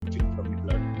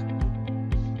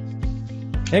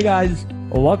Hey guys,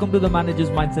 welcome to the Managers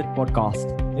Mindset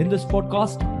Podcast. In this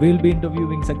podcast, we'll be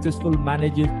interviewing successful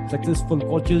managers, successful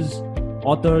coaches,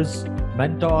 authors,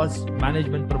 mentors,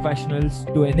 management professionals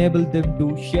to enable them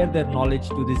to share their knowledge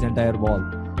to this entire world.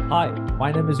 Hi,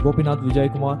 my name is Gopinath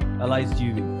Vijay Kumar, alias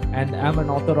GV, and I'm an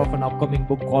author of an upcoming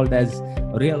book called as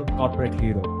Real Corporate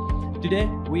Hero. Today,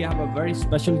 we have a very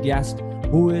special guest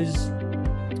who is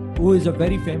a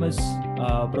very famous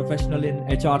professional in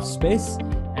HR space,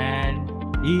 and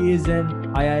he is an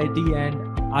IIT and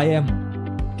IM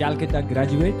Calcutta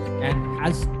graduate and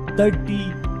has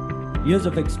 30 years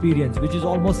of experience, which is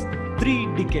almost 3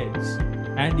 decades.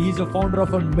 And he's a founder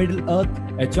of a Middle Earth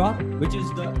HR, which is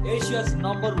the Asia's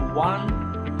 #1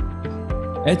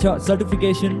 HR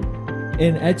certification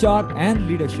in HR and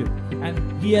leadership. And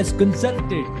he has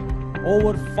consulted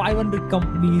over 500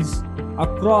 companies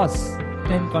across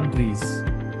 10 countries,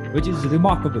 which is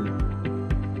remarkable.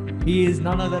 He is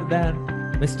none other than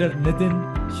Mr. Nitin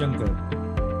Shankar.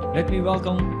 Let me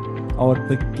welcome our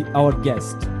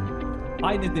guest.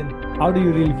 Hi Nitin, how do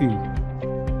you really feel?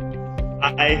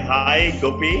 Hi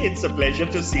Gopi. It's a pleasure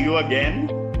to see you again.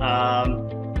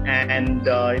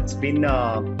 It's been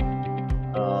a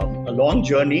long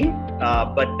journey,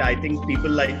 but I think people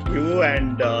like you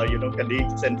and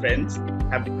colleagues and friends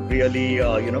have really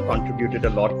contributed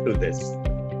a lot to this.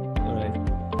 All right.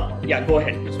 Yeah, go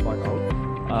ahead. Just point out.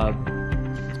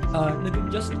 Nitin,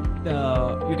 just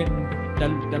you can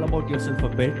tell about yourself a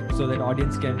bit so that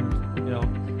audience can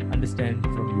understand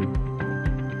from you.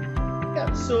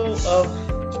 Yeah. So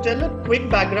to tell a quick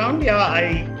background,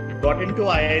 I got into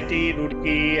IIT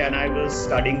Roorkee and I was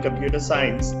studying computer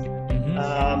science.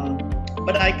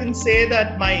 But I can say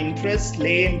that my interest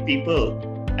lay in people.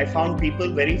 I found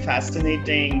people very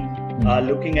fascinating,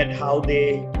 looking at how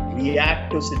they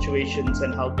react to situations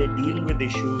and how they deal with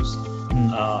issues,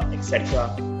 etc.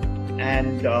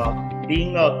 And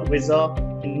being a quizzer,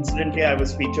 incidentally, I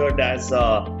was featured as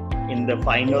in the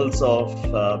finals of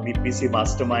BPC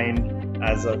Mastermind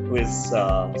as a quiz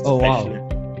specialist. Oh, wow.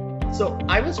 So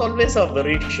I was always a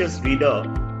voracious reader,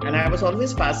 and I was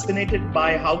always fascinated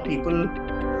by how people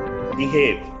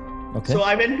behave. Okay. So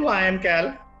I went to IIM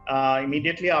Cal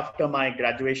immediately after my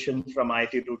graduation from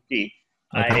IIT Roorkee.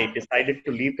 Okay. I decided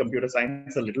to leave computer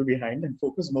science a little behind and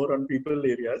focus more on people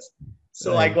areas.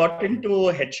 So Right. I got into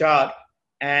HR,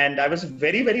 and I was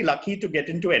very, very lucky to get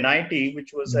into NIT,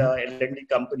 which was a L&D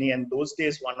company, and those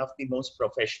days one of the most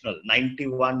professional.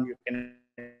 91, you can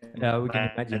Yeah, we can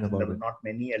imagine about there were it. not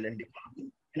many L&D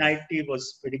companies. NIT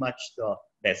was pretty much the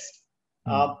best.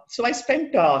 Mm. So I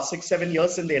spent 6-7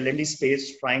 years in the L&D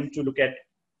space trying to look at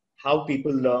how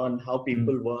people learn, how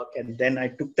people work. And then I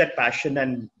took that passion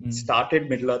and started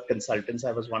Middle Earth Consultants.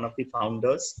 I was one of the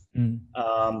founders.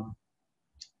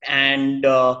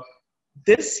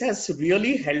 This has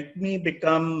really helped me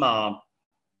become, now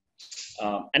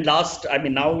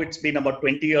it's been about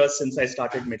 20 years since I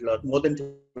started Middle Earth, more than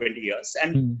 20 years.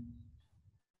 And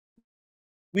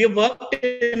we have worked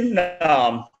in,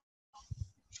 I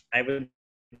will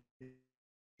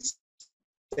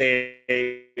say,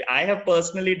 I have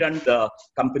personally done the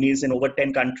companies in over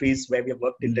 10 countries where we have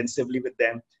worked intensively with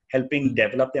them, helping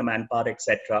develop their manpower,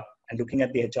 etc., and looking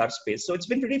at the HR space. So it's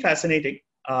been pretty fascinating.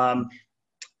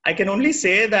 I can only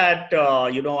say that,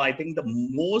 I think the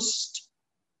most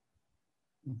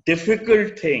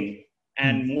difficult thing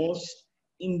and most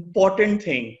important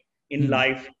thing in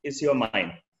life is your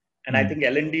mind. And I think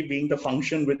L&D being the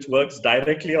function which works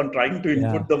directly on trying to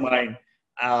input the mind,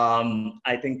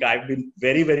 I think I've been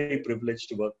very, very privileged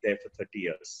to work there for 30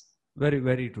 years. Very,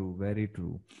 very true. Very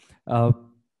true.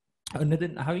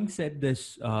 Nitin, having said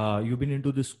this, you've been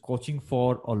into this coaching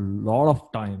for a lot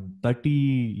of time. 30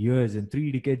 years and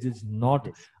 3 decades is not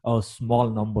a small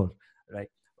number, right?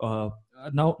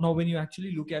 Now, when you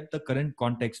actually look at the current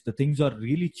context, the things are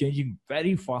really changing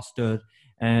very faster,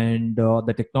 and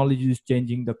the technology is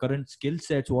changing. The current skill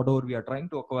sets, whatever we are trying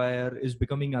to acquire, is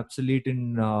becoming obsolete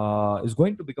is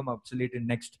going to become obsolete in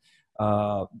next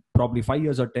probably 5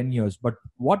 years or 10 years. But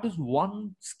what is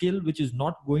one skill which is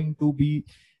not going to be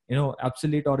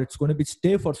obsolete, or it's going to be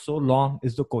stay for so long,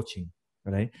 is the coaching,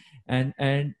 right?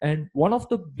 And one of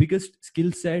the biggest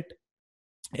skill set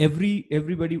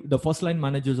everybody, the first line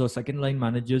managers or second line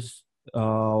managers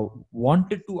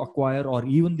wanted to acquire, or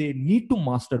even they need to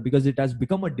master because it has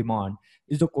become a demand,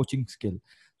 is the coaching skill.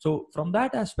 So from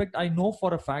that aspect, I know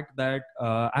for a fact that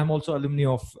I'm also alumni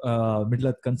of Middle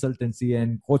Earth Consultancy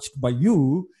and coached by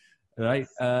you, right,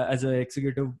 as a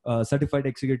executive, certified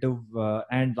executive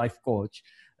and life coach,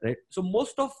 right? So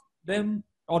most of them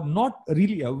are not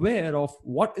really aware of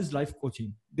what is life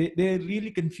coaching. They're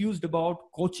really confused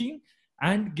about coaching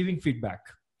and giving feedback,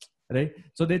 right?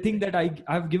 So they think that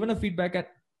I've given a feedback, and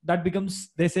that becomes,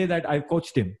 they say that I've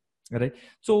coached him, right?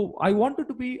 So I want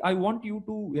you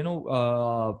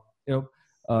to,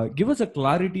 give us a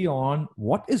clarity on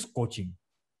what is coaching.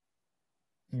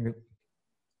 Okay.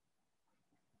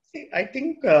 See, I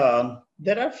think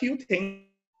there are a few things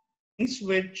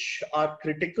which are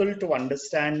critical to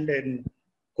understand in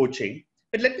coaching.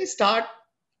 But let me start,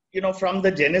 from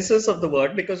the genesis of the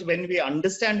word, because when we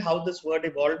understand how this word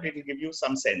evolved, it will give you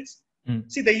some sense.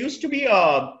 See, there used to be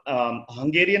a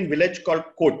Hungarian village called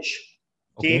Koch,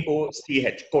 Okay. Koch,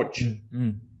 Koch.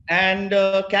 And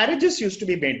carriages used to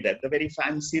be made there, the very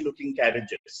fancy looking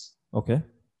carriages. Okay.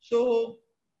 So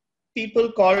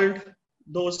people called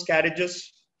those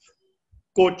carriages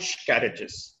coach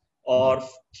carriages, or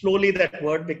slowly that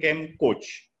word became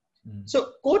coach.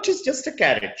 So coach is just a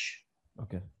carriage.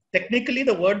 Okay. Technically,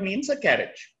 the word means a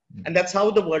carriage, and that's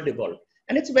how the word evolved.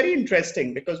 And it's very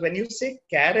interesting because when you say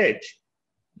carriage,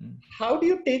 how do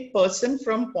you take person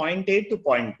from point A to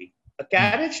point B? A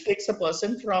carriage takes a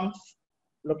person from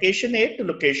location A to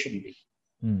location B.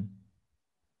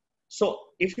 So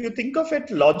if you think of it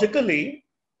logically,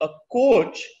 a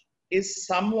coach is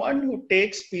someone who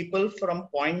takes people from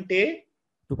point A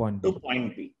to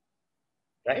point B,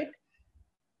 right?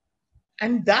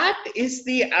 And that is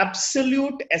the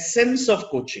absolute essence of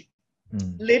coaching.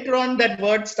 Later on, that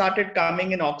word started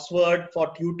coming in Oxford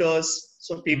for tutors.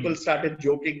 So people started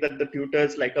joking that the tutor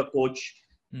is like a coach.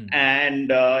 And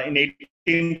in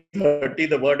 1830,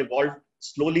 the word evolved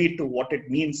slowly to what it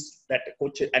means, that a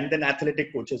coach, and then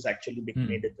athletic coaches actually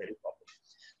made it very popular.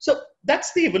 So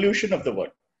that's the evolution of the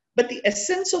word. But the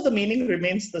essence of the meaning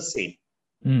remains the same.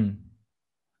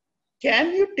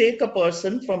 Can you take a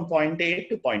person from point A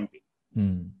to point B?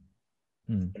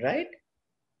 Right?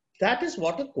 That is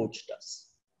what a coach does.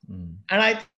 And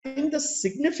I think the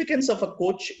significance of a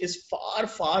coach is far,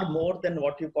 far more than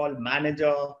what you call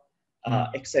manager,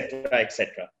 etc.,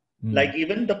 etc. Like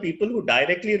even the people who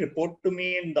directly report to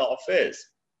me in the office,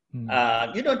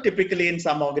 typically in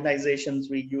some organizations,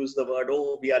 we use the word,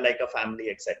 oh, we are like a family,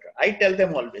 etc. I tell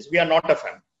them always, we are not a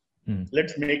family.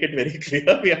 Let's make it very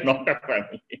clear. We are not a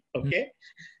family. Okay.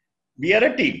 We are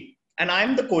a team, and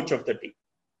I'm the coach of the team.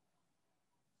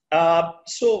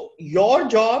 So your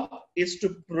job is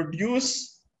to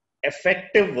produce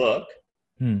effective work.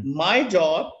 My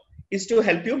job is to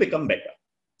help you become better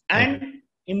and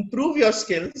improve your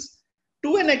skills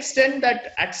to an extent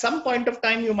that at some point of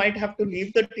time you might have to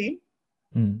leave the team.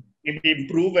 Maybe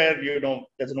improve where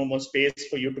there's no more space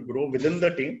for you to grow within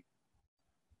the team,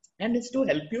 and it's to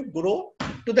help you grow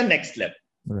to the next level.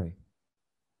 Right.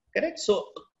 Correct. So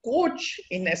a coach,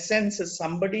 in essence, is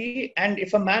somebody, and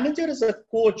if a manager is a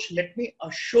coach, let me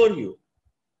assure you,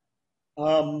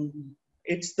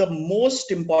 it's the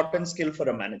most important skill for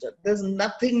a manager. There's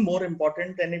nothing more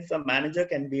important than if a manager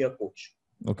can be a coach.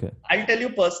 Okay. I'll tell you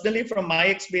personally from my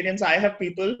experience, I have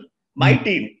people, my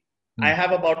team, I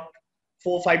have about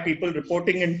 4 or 5 people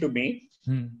reporting into me.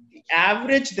 The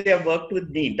average they have worked with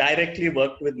me, directly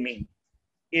worked with me,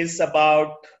 is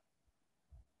about,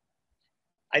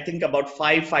 I think about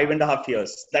 5.5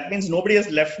 years. That means nobody has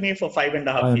left me for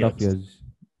 5.5 years.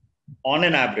 On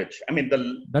an average. I mean,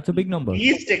 that's a big number.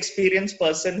 Least experienced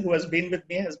person who has been with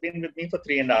me for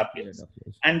 3.5 years.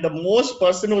 And the most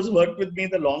person who's worked with me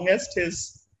the longest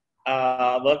is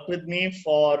worked with me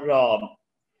for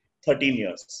 13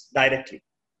 years directly.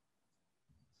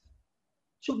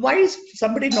 So why is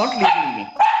somebody not leaving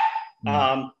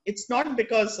me? It's not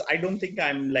because I don't think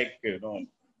I'm like,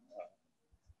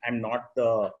 I'm not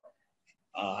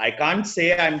I can't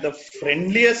say I'm the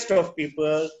friendliest of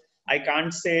people. I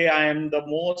can't say I am the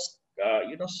most,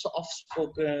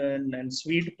 soft-spoken and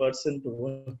sweet person to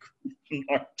work with.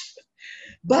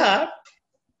 But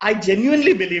I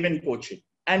genuinely believe in coaching.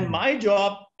 And my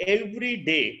job every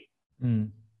day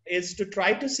is to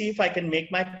try to see if I can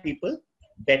make my people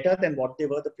better than what they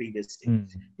were the previous day.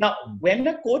 Now, when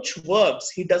a coach works,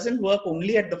 he doesn't work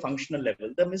only at the functional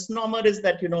level. The misnomer is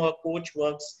that, a coach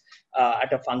works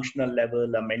at a functional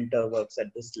level, a mentor works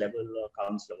at this level, a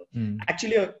counselor.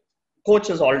 Actually, a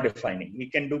coach is all defining. He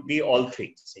can be all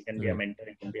things. He can be a mentor,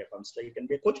 he can be a counselor, he can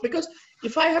be a coach. Because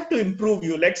if I have to improve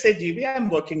you, let's say, GB, I'm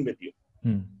working with you,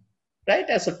 right,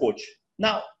 as a coach.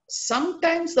 Now,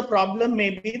 sometimes the problem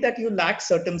may be that you lack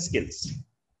certain skills.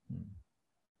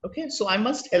 Okay, so I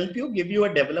must help you, give you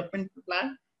a development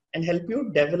plan and help you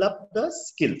develop the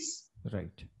skills.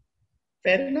 Right.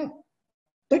 Fair enough.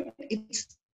 But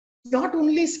it's not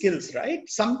only skills, right?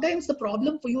 Sometimes the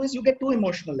problem for you is you get too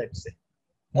emotional, let's say.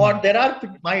 Or there are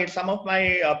some of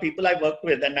my people I work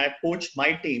with and I've coached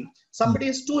my team. Somebody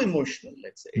is too emotional,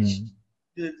 let's say.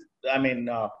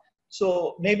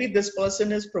 So maybe this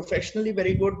person is professionally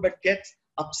very good, but gets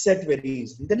upset very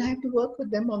easily. Then I have to work with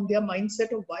them on their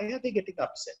mindset of why are they getting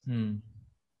upset.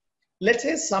 Let's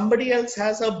say somebody else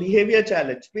has a behavior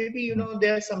challenge. Maybe,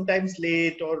 they're sometimes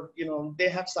late, or, they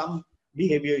have some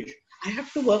behavior issue. I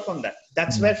have to work on that.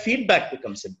 That's where feedback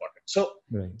becomes important. So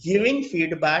giving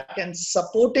feedback and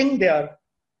supporting their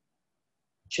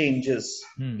changes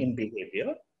in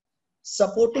behavior,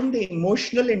 supporting the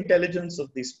emotional intelligence of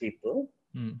these people,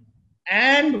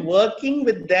 and working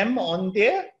with them on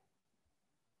their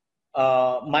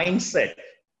mindset,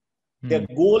 their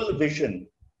goal vision.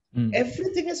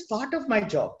 Everything is part of my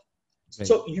job. Right.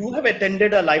 So you have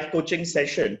attended a life coaching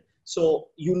session. So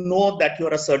you know that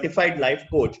you're a certified life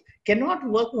coach. Cannot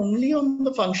work only on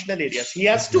the functional areas. He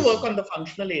has to work on the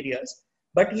functional areas,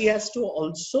 but he has to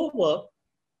also work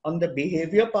on the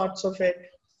behavior parts of it,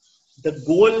 the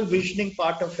goal visioning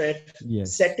part of it,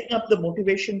 setting up the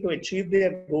motivation to achieve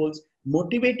their goals,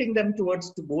 motivating them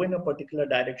towards to go in a particular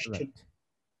direction. Right.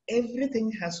 Everything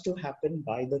has to happen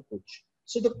by the coach.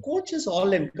 So the coach is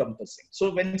all encompassing.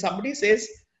 So when somebody says,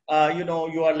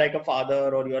 you are like a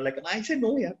father, or you are like I say,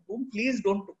 no, please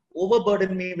don't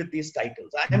overburden me with these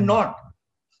titles. I am not.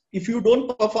 If you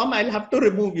don't perform, I'll have to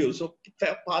remove you. So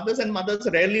fathers and mothers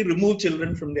rarely remove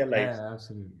children from their lives. Yeah,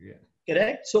 absolutely. Yeah.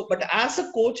 Correct. So, but as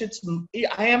a coach,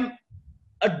 I am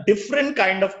a different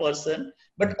kind of person,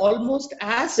 but almost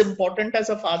as important as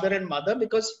a father and mother,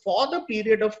 because for the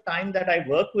period of time that I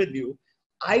work with you,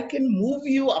 I can move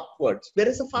you upwards.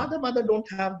 Whereas a father, mother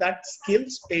don't have that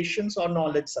skills, patience, or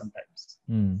knowledge sometimes.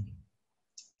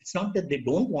 It's not that they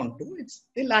don't want to,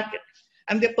 they lack it.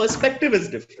 And their perspective is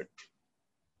different.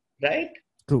 Right?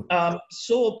 True.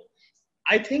 So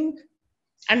I think,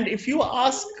 and if you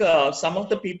ask some of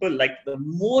the people, like the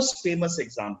most famous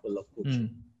example of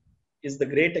coaching is the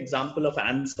great example of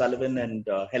Anne Sullivan and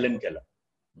Helen Keller.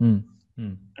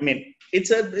 I mean, it's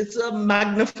a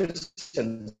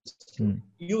magnificent story.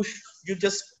 You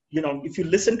just, if you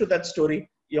listen to that story,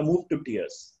 you're moved to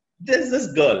tears. There's this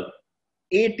girl,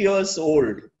 8 years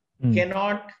old,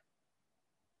 cannot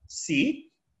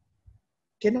see,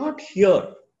 cannot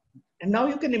hear. And now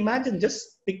you can imagine,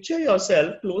 just picture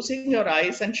yourself closing your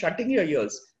eyes and shutting your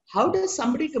ears. How does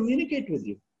somebody communicate with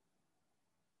you?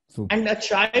 And a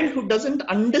child who doesn't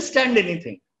understand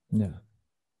anything. Yeah.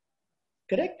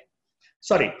 Correct?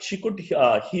 Sorry, she could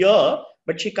hear,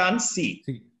 but she can't see.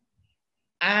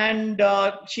 And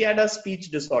she had a speech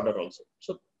disorder also.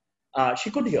 So she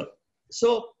could hear.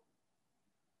 So,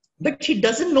 but she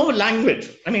doesn't know language.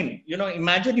 I mean,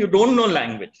 imagine you don't know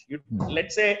language.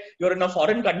 Let's say you're in a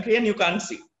foreign country and you can't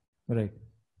see. Right.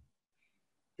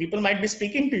 People might be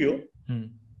speaking to you.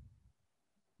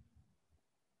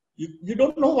 You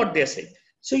don't know what they're saying.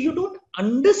 So you don't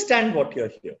understand what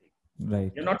you're hearing.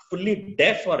 Right. You're not fully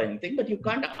deaf or anything, but you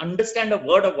can't understand a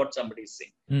word of what somebody is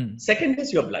saying. Second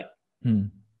is you're blind.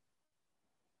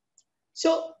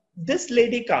 So this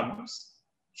lady comes.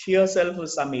 She herself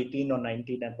was some 18 or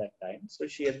 19 at that time. So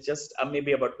she had just,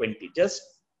 maybe about 20, just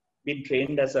been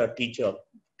trained as a teacher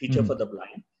for the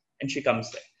blind. And she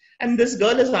comes there. And this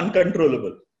girl is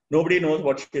uncontrollable. Nobody knows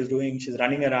what she's doing. She's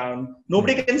running around.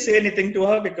 Nobody can say anything to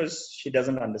her because she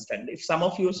doesn't understand. If some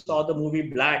of you saw the movie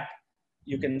Black,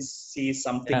 you can see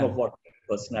something of what her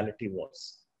personality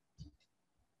was.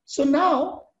 So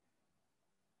now,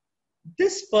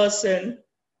 this person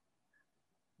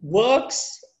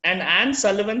works, and Anne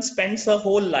Sullivan spends her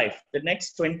whole life, the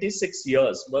next 26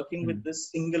 years, working with this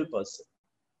single person,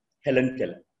 Helen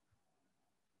Keller.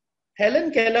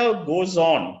 Helen Keller goes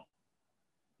on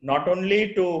not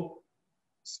only to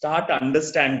start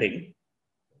understanding,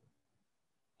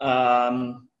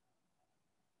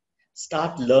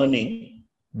 start learning,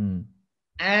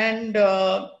 and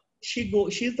she's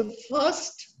the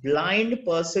first blind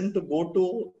person to go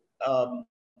to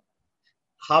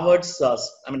Harvard's,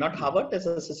 not Harvard, there's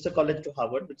a sister college to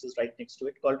Harvard, which is right next to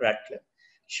it, called Radcliffe.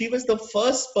 She was the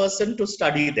first person to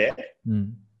study there.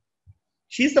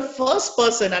 She's the first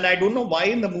person, and I don't know why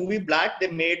in the movie Black they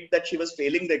made that she was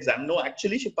failing the exam. No,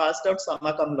 actually she passed out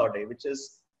summa cum laude, which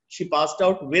is she passed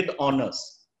out with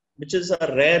honors, which is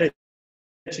a rare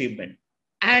achievement.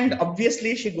 And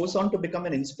obviously she goes on to become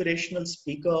an inspirational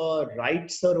speaker,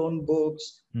 writes her own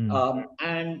books,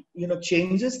 and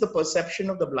changes the perception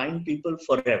of the blind people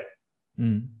forever.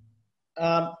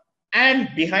 And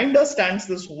behind her stands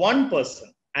this one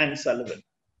person, Anne Sullivan.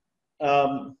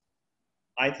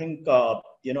 I think,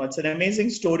 it's an amazing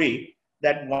story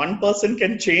that one person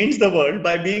can change the world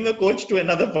by being a coach to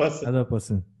another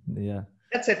person. Yeah.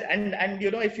 That's it. And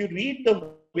if you read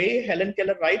the way Helen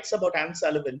Keller writes about Anne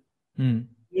Sullivan,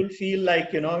 you'll feel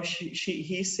like,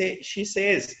 she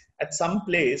says, at some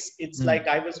place, it's like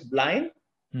I was blind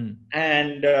Mm.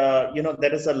 and,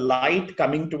 there is a light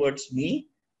coming towards me.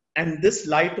 And this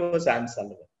light was Anne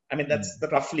Sullivan. I mean, that's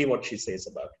roughly what she says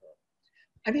about her.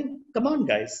 I mean, come on,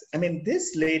 guys. I mean,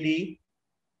 this lady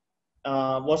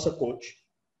was a coach.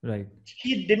 Right.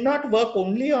 She did not work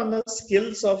only on the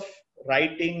skills of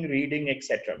writing, reading,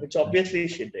 etc., which obviously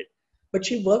she did. But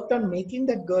she worked on making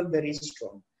that girl very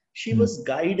strong. She was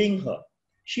guiding her.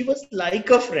 She was like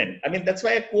a friend. I mean, that's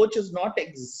why a coach is not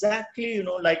exactly,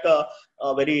 like a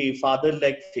very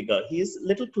father-like figure. He is a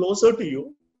little closer to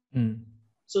you.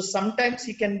 So sometimes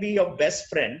he can be your best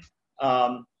friend,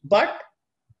 but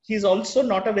he's also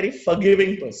not a very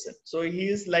forgiving person. So he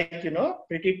is like,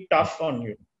 pretty tough on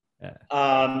you. Yeah.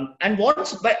 And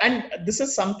this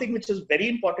is something which is very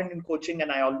important in coaching,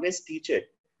 and I always teach it.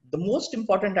 The most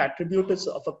important attribute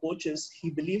of a coach is he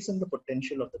believes in the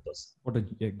potential of the person.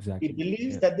 Exactly. He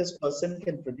believes that this person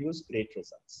can produce great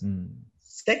results.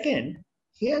 Second,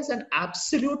 he has an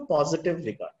absolute positive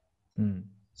regard.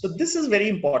 So this is very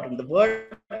important. The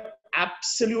word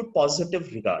absolute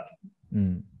positive regard.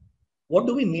 What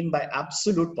do we mean by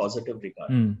absolute positive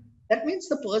regard? That means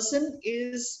the person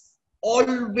is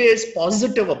always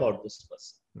positive about this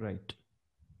person. Right.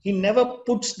 He never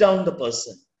puts down the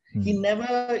person. He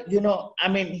never,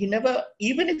 he never,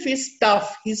 even if he's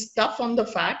tough on the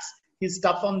facts, he's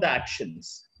tough on the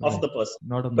actions of the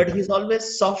person. But he's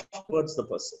always soft towards the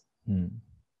person.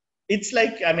 It's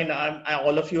like,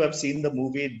 all of you have seen the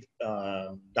movie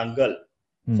Dangal,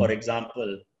 for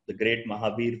example. The great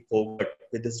Mahavir Phogat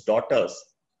with his daughters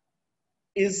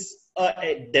is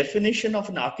a definition of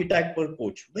an archetypal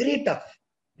coach. Very tough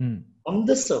on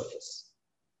the surface,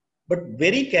 but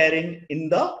very caring in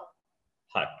the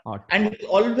heart. And he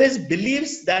always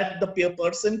believes that the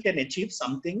person can achieve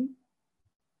something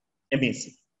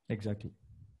amazing. Exactly.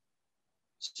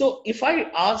 So if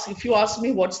you ask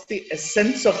me what's the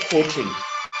essence of coaching,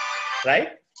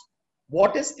 right?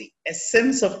 What is the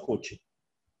essence of coaching?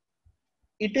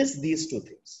 It is these two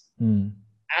things.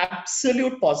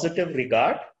 Absolute positive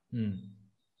regard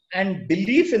and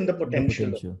belief in the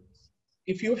potential.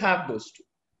 If you have those two.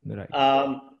 Right.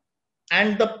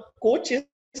 And the coach is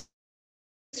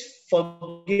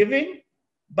forgiving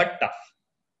but tough.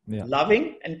 Yeah.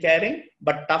 Loving and caring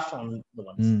but tough on the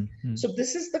ones. So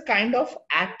this is the kind of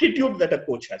attitude that a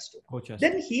coach has to.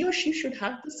 Then he or she should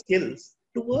have the skills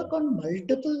to work on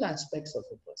multiple aspects of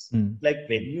a person. Like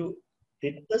when you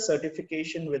did the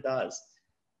certification with us,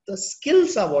 the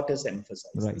skills are what is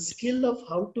emphasized. Right. The skill of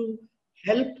how to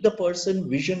help the person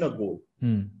vision a goal.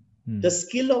 The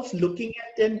skill of looking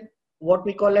at what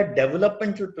we call a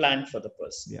developmental plan for the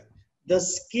person. Yeah. The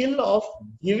skill of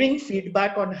giving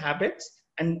feedback on habits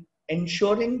and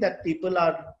ensuring that people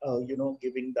are,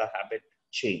 giving the habit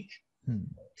change.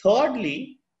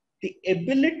 Thirdly, the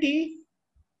ability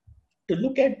to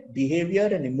look at behavior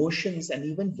and emotions and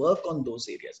even work on those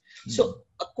areas. So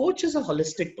a coach is a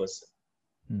holistic person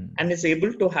and is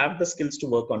able to have the skills to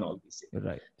work on all these areas.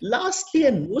 Right. Lastly,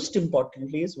 and most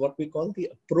importantly, is what we call the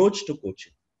approach to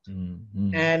coaching.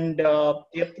 And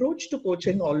the approach to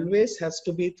coaching always has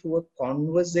to be through a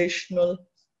conversational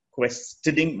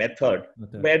questioning method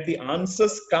where the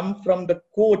answers come from the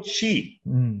coachee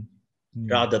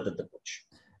rather than the coach.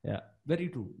 Yeah, very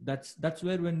true. That's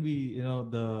where when we,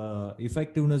 the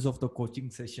effectiveness of the coaching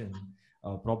session,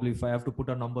 probably if I have to put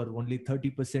a number, only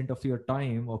 30% of your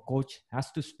time a coach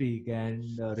has to speak, and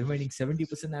remaining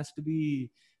 70% has to be,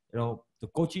 the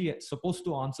coachee is supposed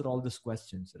to answer all these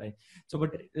questions, right? So,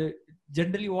 but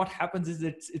generally what happens is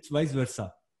it's vice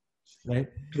versa, right?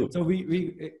 True. So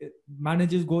we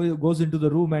managers goes into the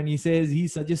room and he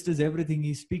suggests everything.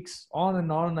 He speaks on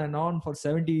and on and on for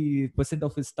 70%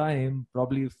 of his time.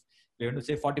 Probably if we're going to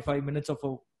say 45 minutes of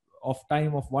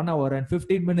time of 1 hour, and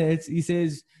 15 minutes he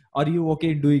says, "Are you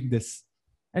okay in doing this?"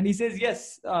 And he says,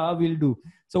 "Yes, we'll do."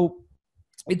 So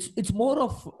it's more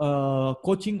of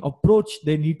coaching approach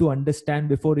they need to understand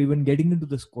before even getting into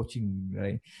this coaching,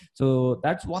 right? So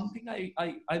that's one thing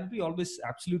I'll be always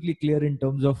absolutely clear in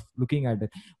terms of looking at it.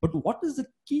 But what is the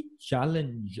key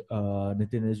challenge,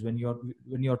 Nitin, is when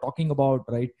you're talking about,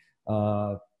 right,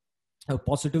 a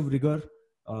positive rigor,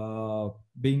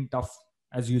 being tough,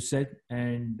 as you said,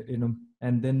 and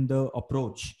and then the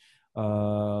approach,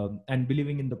 and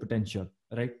believing in the potential,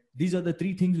 right? These are the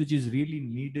three things which is really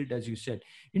needed, as you said.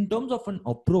 In terms of an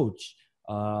approach,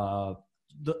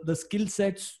 the skill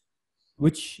sets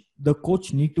which the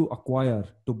coach need to acquire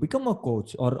to become a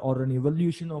coach, or an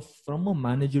evolution from a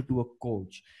manager to a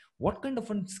coach, what kind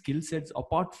of skill sets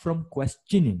apart from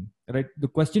questioning, right? The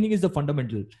questioning is the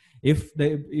fundamental. If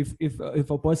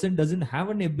a person doesn't have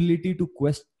an ability to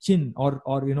question or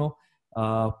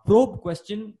probe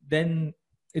question, then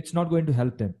it's not going to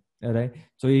help them, right?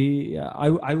 So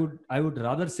I would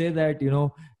rather say that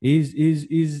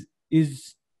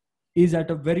is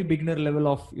at a very beginner level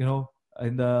of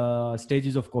in the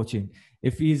stages of coaching,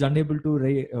 if he is unable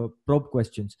to probe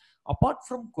questions. Apart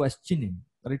from questioning,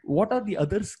 right, what are the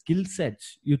other skill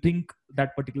sets you think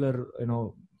that particular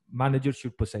manager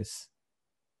should possess?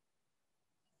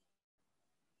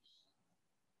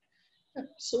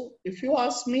 So if you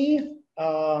ask me,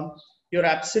 you're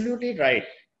absolutely right.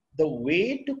 The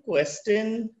way to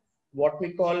question what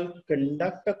we call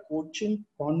conduct a coaching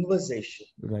conversation,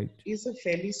 right, is a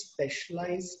fairly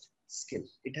specialized skill.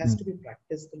 It has to be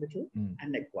practiced a little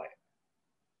and acquired.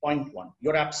 Point one,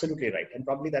 you're absolutely right. And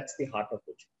probably that's the heart of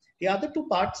coaching. The other two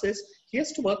parts is he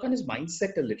has to work on his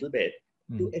mindset a little bit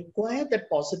to acquire that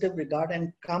positive regard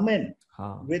and come in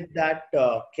with that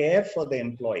care for the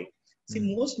employee.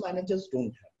 See, most managers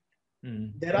don't have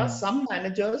it. There are some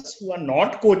managers who are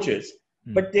not coaches,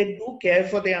 but they do care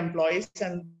for their employees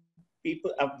and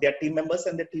people, their team members,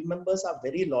 and the team members are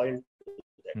very loyal to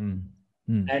them.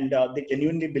 And they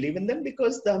genuinely believe in them,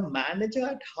 because the manager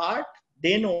at heart,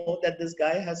 they know that this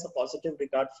guy has a positive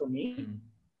regard for me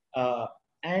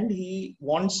and he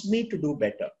wants me to do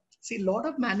better. See, a lot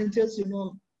of managers,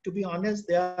 to be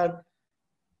honest,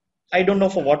 I don't know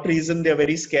for what reason, they're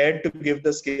very scared to give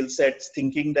the skill sets,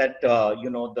 thinking that,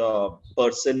 the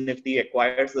person, if he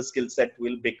acquires the skill set,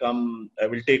 will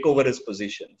take over his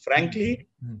position. Frankly,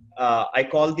 I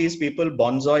call these people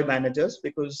bonsai managers,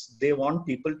 because they want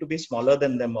people to be smaller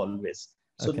than them always.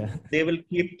 So they will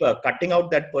keep cutting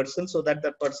out that person so that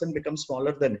that person becomes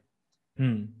smaller than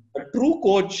him. A true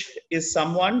coach is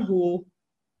someone who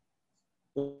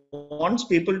wants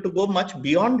people to go much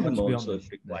beyond him also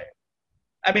if required.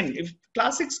 I mean,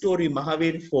 classic story,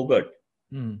 Mahavir Fogart.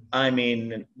 I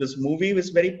mean, this movie was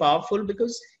very powerful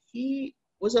because he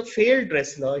was a failed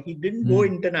wrestler. He didn't go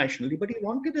internationally, but he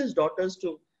wanted his daughters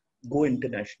to go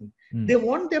internationally. They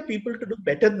want their people to do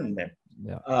better than them.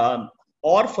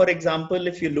 Or, for example,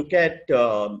 if you look at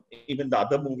even the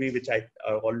other movie, which I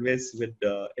always would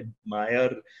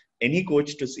admire any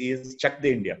coach to see, is Chak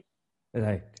De India.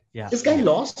 Right. Yeah. This guy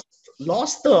lost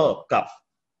the cup,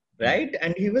 right?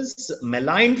 And he was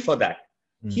maligned for that.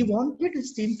 He wanted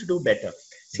his team to do better.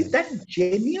 See, that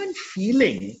genuine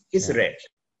feeling is rare.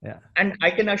 Yeah. And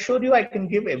I can assure you, I can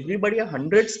give everybody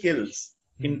 100 skills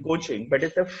in coaching, but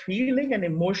it's a feeling and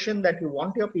emotion that you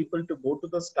want your people to go to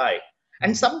the sky.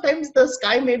 And sometimes the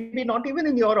sky may be not even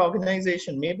in your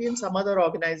organization, maybe in some other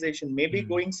organization, maybe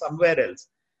going somewhere else.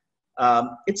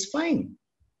 It's fine.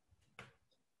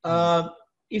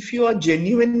 If you are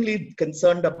genuinely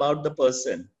concerned about the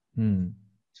person,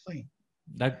 it's fine.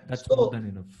 That's more than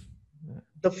enough.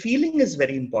 The feeling is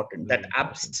very important, that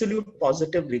absolute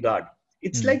positive regard.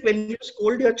 It's like when you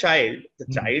scold your child, the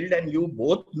child and you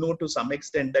both know to some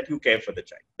extent that you care for the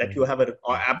child, that you have an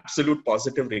absolute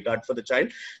positive regard for the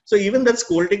child. So even that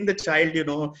scolding the child,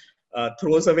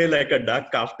 throws away like a duck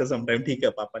after some time. "Theek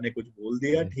hai, Papa ne kuch bol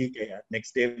diya, theek hai yaar."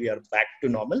 Next day we are back to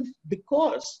normal.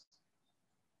 Because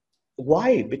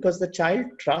why? Because the child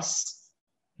trusts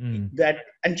that,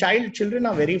 and children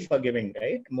are very forgiving,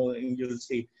 right?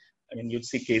 You'll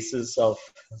see cases of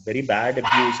very bad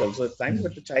abuse also at times,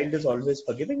 but the child is always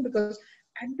forgiving, because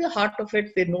at the heart of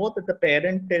it, they know that the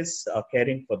parent is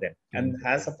caring for them and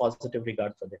has a positive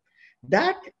regard for them.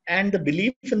 That and the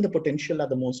belief in the potential are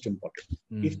the most important.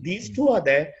 If these two are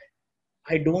there,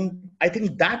 I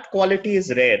think that quality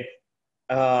is rare.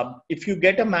 If you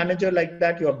get a manager like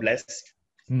that, you are blessed.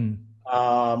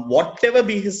 Whatever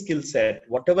be his skill set,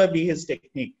 whatever be his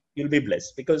technique, you'll be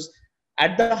blessed, because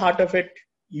at the heart of it,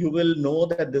 you will know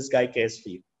that this guy cares for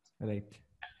you. Right.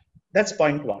 That's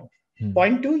point one.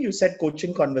 Point two, you said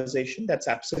coaching conversation. That's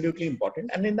absolutely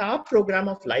important. And in our program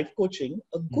of life coaching,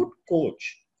 a good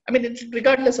coach, it's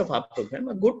regardless of our program,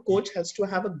 a good coach has to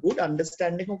have a good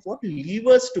understanding of what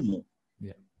levers to move.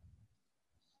 Yeah.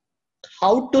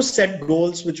 How to set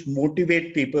goals which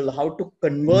motivate people, how to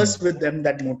converse with them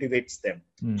that motivates them.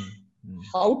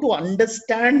 How to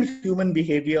understand human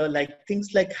behavior, like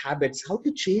things like habits, how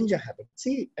to change a habit.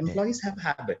 See, employees have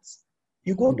habits.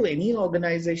 You go to any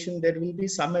organization, there will be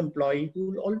some employee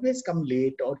who will always come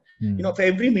late, or, for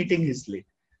every meeting he's late.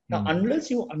 Now,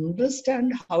 unless you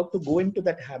understand how to go into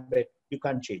that habit, you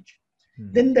can't change.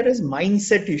 Then there is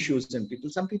mindset issues in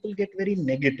people. Some people get very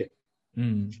negative.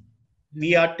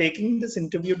 We are taking this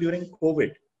interview during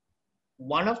COVID.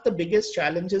 one of the biggest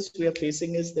challenges we are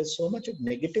facing is there's so much of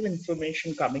negative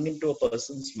information coming into a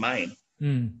person's mind.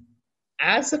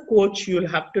 As a coach, you'll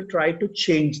have to try to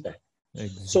change that.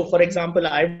 Exactly. So, for example,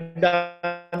 I've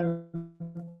done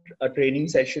a training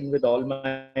session with all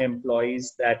my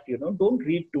employees that, don't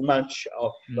read too much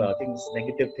of things,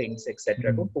 negative things,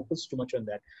 etc. Don't focus too much on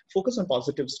that. Focus on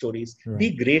positive stories. Right.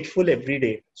 Be grateful every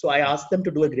day. So I asked them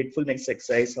to do a gratefulness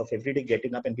exercise of every day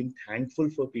getting up and being thankful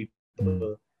for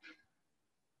people.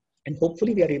 And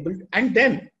hopefully we are able to, and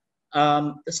then,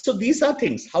 so these are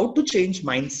things, how to change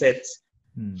mindsets,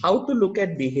 how to look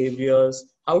at behaviors,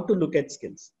 how to look at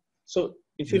skills. So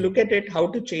if you look at it, how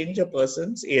to change a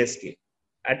person's ASK,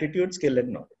 attitude, skill and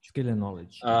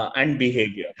knowledge. And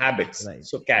behavior, habits. Right.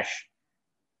 So cash,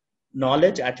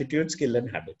 knowledge, attitude, skill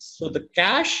and habits. So the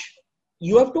cash,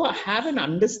 you have to have an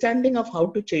understanding of how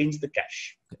to change the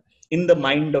cash in the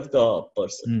mind of the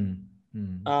person.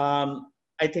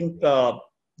 I think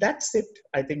that's it.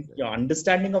 I think your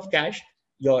understanding of cash,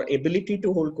 your ability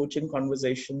to hold coaching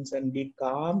conversations and be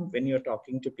calm when you're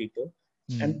talking to people.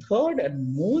 And third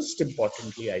and most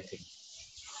importantly, I think,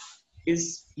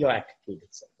 is your attitude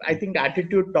itself. I think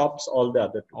attitude tops all the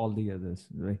other two. All the others,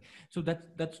 right? So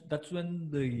that's when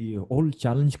the whole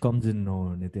challenge comes in,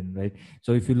 Nitin, right?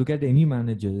 So if you look at any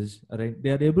managers, right,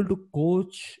 they are able to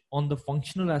coach on the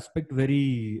functional aspect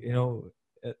very,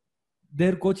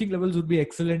 their coaching levels would be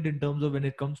excellent in terms of when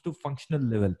it comes to functional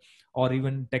level or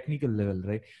even technical level,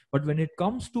 right? But when it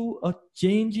comes to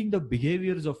changing the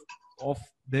behaviors of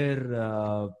their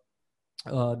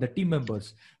the team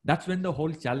members, that's when the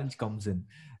whole challenge comes in,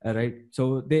 right?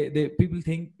 So they people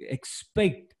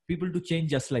expect people to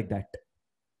change just like that,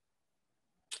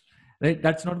 right?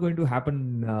 That's not going to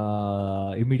happen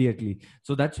immediately.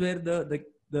 So that's where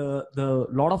the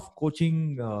lot of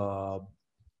coaching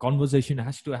conversation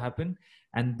has to happen,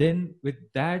 and then with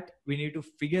that we need to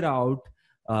figure out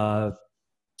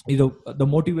the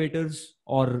motivators,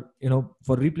 or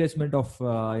for replacement of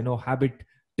habit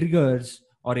triggers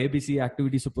or ABC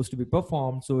activity supposed to be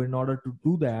performed. So in order to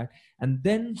do that, and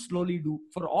then slowly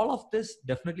for all of this,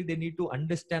 definitely they need to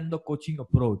understand the coaching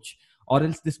approach, or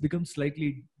else this becomes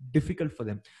slightly difficult for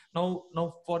them. Now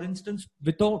for instance,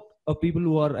 without people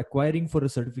who are acquiring for a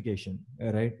certification,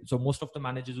 right? So most of the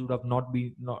managers would have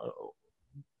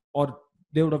or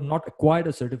they would have not acquired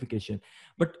a certification.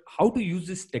 But how to use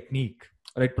this technique,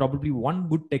 right? Probably one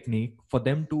good technique for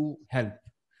them to help.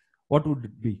 What would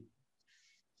it be?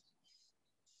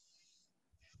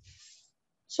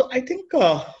 So I think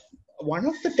one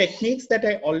of the techniques that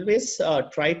I always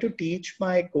try to teach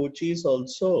my coaches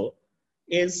also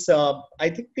is, I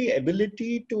think, the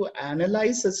ability to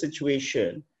analyze a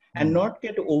situation and not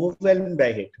get overwhelmed by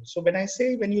it. So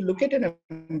when you look at an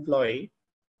employee,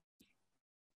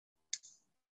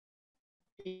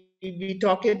 we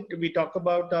talk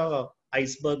about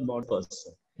iceberg model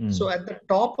person. So at the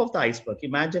top of the iceberg,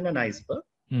 imagine an iceberg.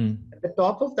 At the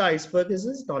top of the iceberg is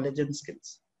his knowledge and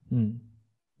skills.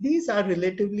 These are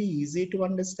relatively easy to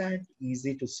understand,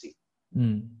 easy to see.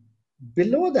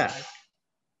 Below that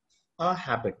are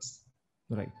habits.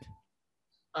 Right.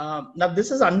 Now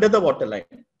this is under the waterline.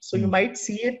 So you might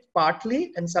see it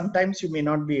partly, and sometimes you may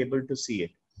not be able to see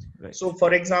it. Right. So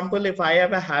for example, if I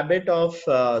have a habit of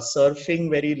surfing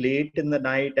very late in the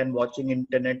night and watching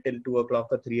internet till 2 o'clock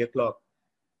or 3 o'clock,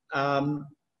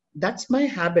 that's my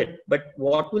habit. But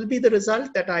what will be the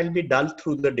result? That I'll be dull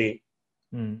through the day.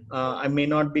 I may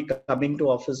not be coming to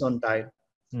office on time.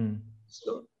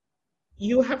 So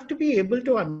you have to be able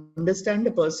to understand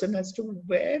a person as to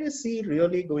where is he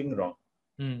really going wrong.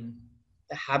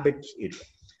 The habits area.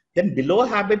 Then below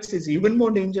habits is even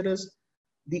more dangerous.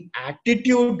 The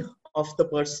attitude of the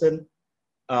person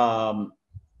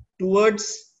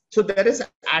towards, so there is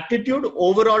attitude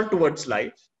overall towards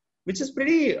life, which is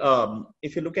pretty,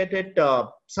 if you look at it,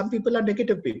 some people are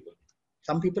negative people.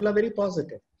 Some people are very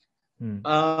positive.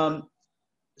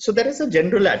 So there is a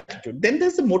general attitude. Then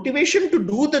there's the motivation to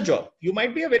do the job. You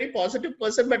might be a very positive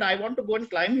person, but I want to go and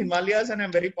climb Himalayas and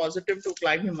I'm very positive to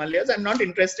climb Himalayas. I'm not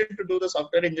interested to do the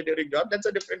software engineering job. That's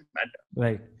a different matter.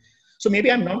 Right. So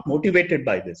maybe I'm not motivated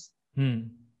by this.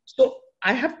 So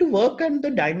I have to work on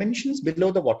the dimensions below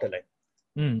the waterline.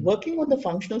 Working on the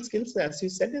functional skills, as you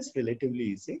said, is relatively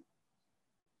easy.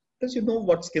 Because you know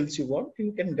what skills you want,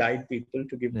 you can guide people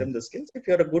to give them the skills. If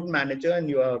you're a good manager and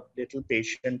you are a little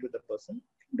patient with the person,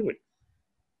 do it.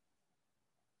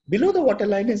 Below the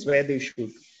waterline is where they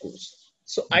should go.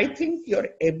 So I think your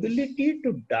ability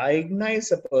to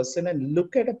diagnose a person and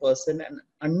look at a person and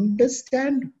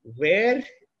understand where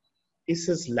is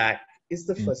his lack is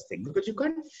the first thing. Because you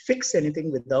can't fix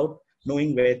anything without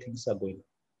knowing where things are going.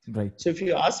 Right. So if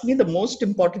you ask me the most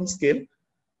important skill,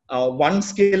 one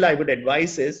skill I would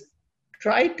advise is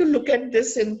try to look at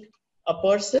this in a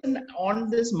person on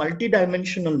this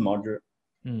multidimensional model,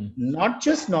 not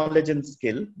just knowledge and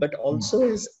skill, but also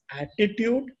his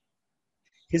attitude,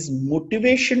 his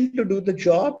motivation to do the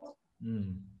job,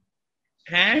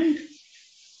 and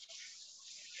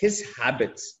his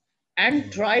habits,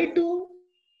 and try to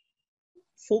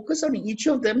focus on each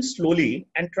of them slowly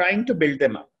and trying to build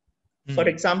them up. For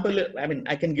example, I mean,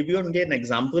 I can give you only an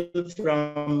example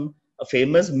from a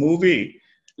famous movie.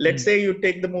 Let's say you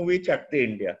take the movie Chakti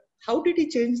India. How did he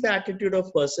change the attitude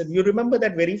of person? You remember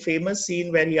that very famous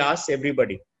scene where he asks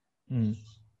everybody,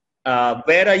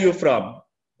 where are you from?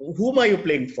 Whom are you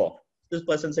playing for? This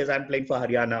person says, I'm playing for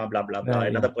Haryana, blah, blah, blah.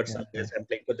 Another person says, I'm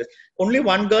playing for this. Only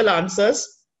one girl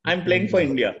answers, I'm playing for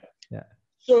India. Yeah.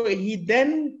 So he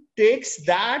then takes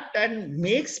that and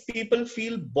makes people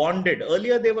feel bonded.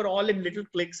 Earlier, they were all in little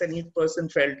cliques and each person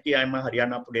felt, I'm a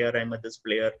Haryana player, I'm a this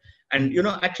player. And,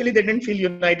 actually they didn't feel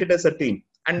united as a team.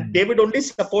 And they would only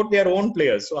support their own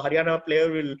players. So Haryana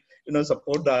player will,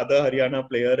 support the other Haryana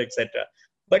player, etc.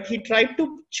 But he tried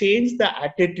to change the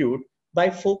attitude by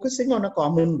focusing on a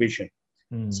common vision.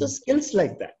 So skills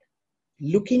like that,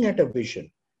 looking at a vision,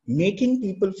 making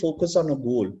people focus on a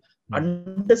goal,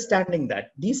 understanding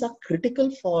that these are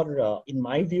critical for, in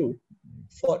my view,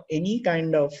 for any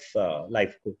kind of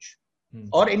life coach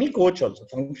or any coach also,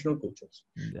 functional coaches.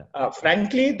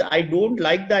 Frankly, I don't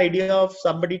like the idea of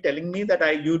somebody telling me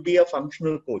that you'd be a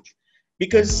functional coach,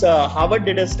 because Harvard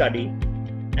did a study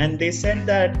and they said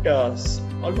that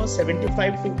almost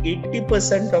 75 to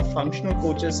 80% of functional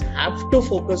coaches have to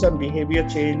focus on behavior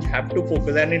change, have to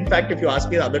focus. And in fact, if you ask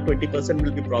me, the other 20%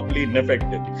 will be probably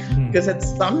ineffective. Because at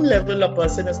some level, a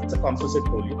person is a composite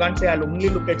whole. You can't say, I'll only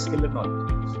look at skill and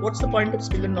knowledge. What's the point of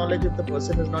skill and knowledge if the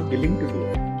person is not willing to do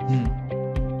it?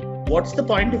 What's the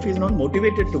point if he's not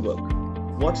motivated to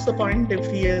work? What's the point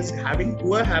if he is having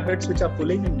poor habits which are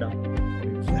pulling him down?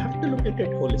 You have to look at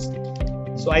it holistically.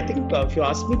 So I think if you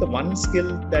ask me, the one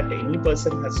skill that any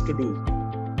person has to do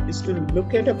is to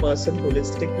look at a person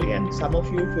holistically. And some of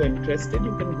you, if you're interested,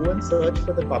 you can go and search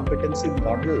for the competency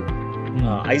model,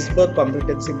 iceberg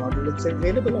competency model. It's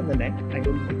available on the net. I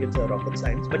don't think it's a rocket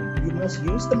science, but you must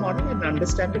use the model and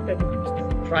understand it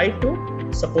and try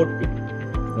to support people.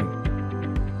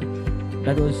 Right.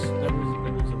 That was a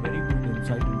very good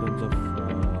insight in terms of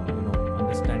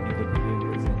understanding the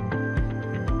behaviors and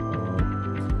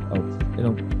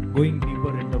going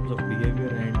deeper in terms of behavior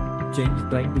and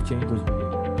trying to change those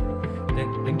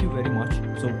behaviors. Thank you very much.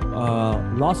 So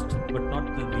last but not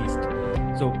the least,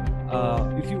 so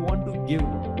if you want to give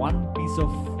one piece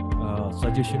of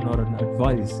suggestion or an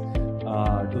advice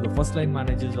to the first line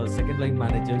managers or second line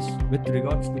managers with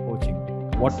regards to coaching,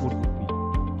 what would it be?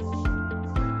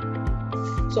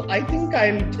 So I think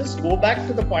I'll just go back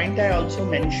to the point I also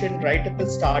mentioned right at the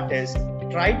start, is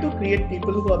try to create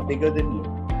people who are bigger than you.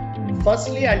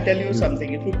 Firstly, I'll tell you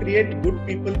something. If you create good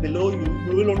people below you,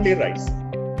 you will only rise.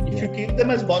 If you keep them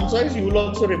as bonsais, you will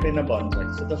also remain a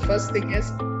bonsai. So the first thing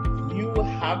is, you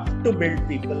have to build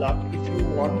people up if you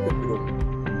want to grow.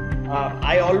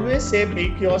 I always say,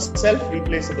 make yourself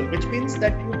replaceable, which means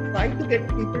that you try to get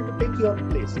people to take your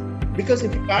place. Because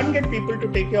if you can't get people to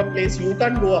take your place, you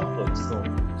can't go upwards.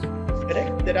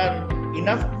 Correct? There are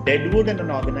enough deadwood in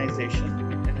an organization.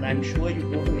 And I'm sure you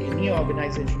go to any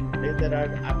organization today, there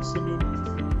are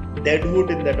absolute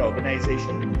deadwood in that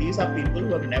organization. These are people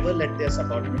who have never let their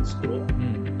subordinates grow.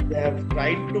 They have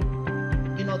tried to,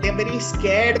 they're very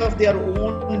scared of their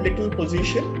own little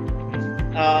position,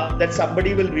 that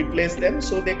somebody will replace them.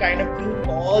 So they kind of keep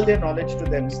all their knowledge to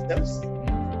themselves.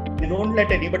 They don't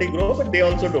let anybody grow, but they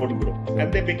also don't grow.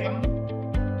 And they become,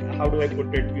 how do I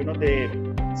put it? They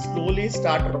slowly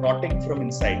start rotting from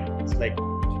inside. It's like,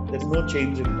 there's no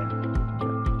change in them.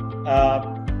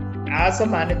 As a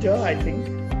manager, I think,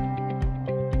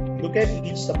 look at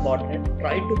each subordinate,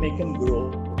 try to make him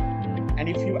grow. And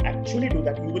if you actually do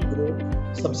that, you will grow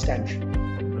substantially.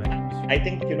 Right. I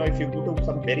think, if you go to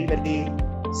some very, very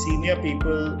senior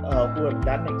people who have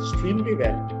done extremely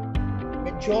well,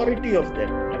 majority of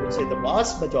them, I would say the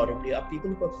vast majority, are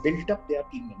people who have built up their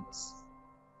team members.